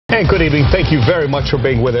And good evening. Thank you very much for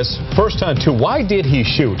being with us. First on 2, why did he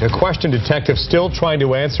shoot? A question detectives still trying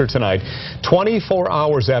to answer tonight. 24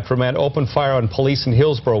 hours after a man opened fire on police in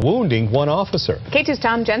Hillsboro, wounding one officer. K2's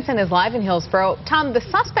Tom Jensen is live in Hillsboro. Tom, the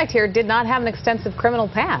suspect here did not have an extensive criminal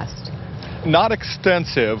past. Not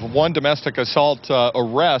extensive. One domestic assault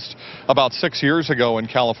arrest about 6 years ago in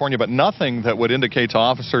California, but nothing that would indicate to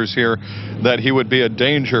officers here that he would be a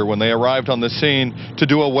danger when they arrived on the scene to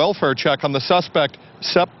do a welfare check on the suspect,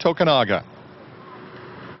 Sepp Tokanaga.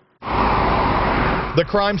 The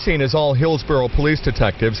crime scene is all Hillsboro police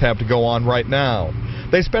detectives have to go on right now.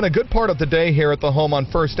 They spent a good part of the day here at the home on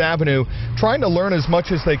First Avenue trying to learn as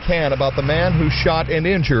much as they can about the man who shot and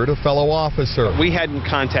injured a fellow officer. We hadn't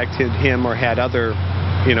contacted him or had other,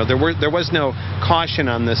 there was no caution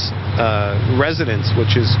on this residence,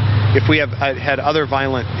 which is, if we had other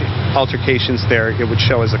violent altercations there, it would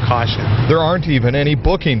show as a caution. There aren't even any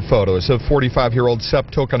booking photos of 45-year-old Sepp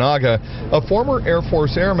Tokanaga, a former Air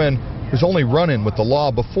Force airman whose only run-in with the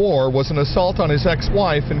law before was an assault on his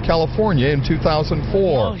ex-wife in California in 2004.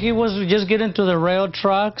 Well, he was just getting to the rail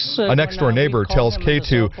trucks. A next-door neighbor tells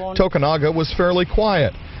K2 Tokanaga was fairly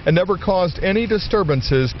quiet and never caused any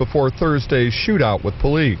disturbances before Thursday's shootout with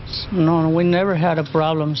police. No, we never had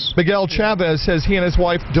problems. Miguel Chavez says he and his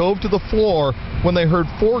wife dove to the floor when they heard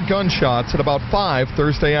 4 gunshots at about 5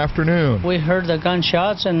 Thursday afternoon. We heard the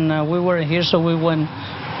gunshots and we were here, so we went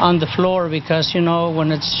on the floor because,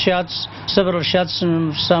 when it's shots, several shots,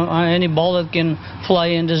 and any bullet can fly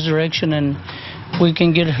in this direction and we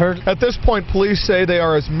can get hurt. At this point, police say they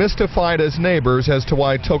are as mystified as neighbors as to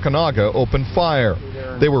why Tokanaga opened fire.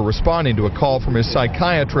 They were responding to a call from his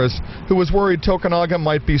psychiatrist who was worried Tokanaga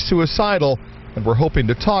might be suicidal and were hoping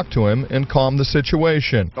to talk to him and calm the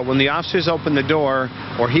situation. But when the officers open the door,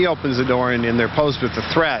 or he opens the door and they're posed with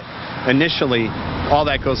a threat, initially all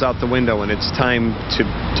that goes out the window and it's time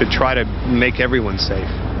to try to make everyone safe.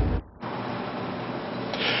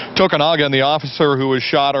 Tokanaga and the officer who was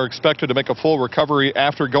shot are expected to make a full recovery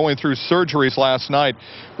after going through surgeries last night.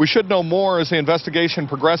 We should know more as the investigation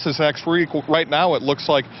progresses next week. Right now it looks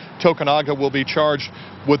like Tokanaga will be charged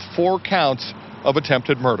with 4 counts of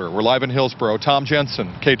attempted murder. We're live in Hillsboro. Tom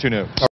Jensen, K2 News.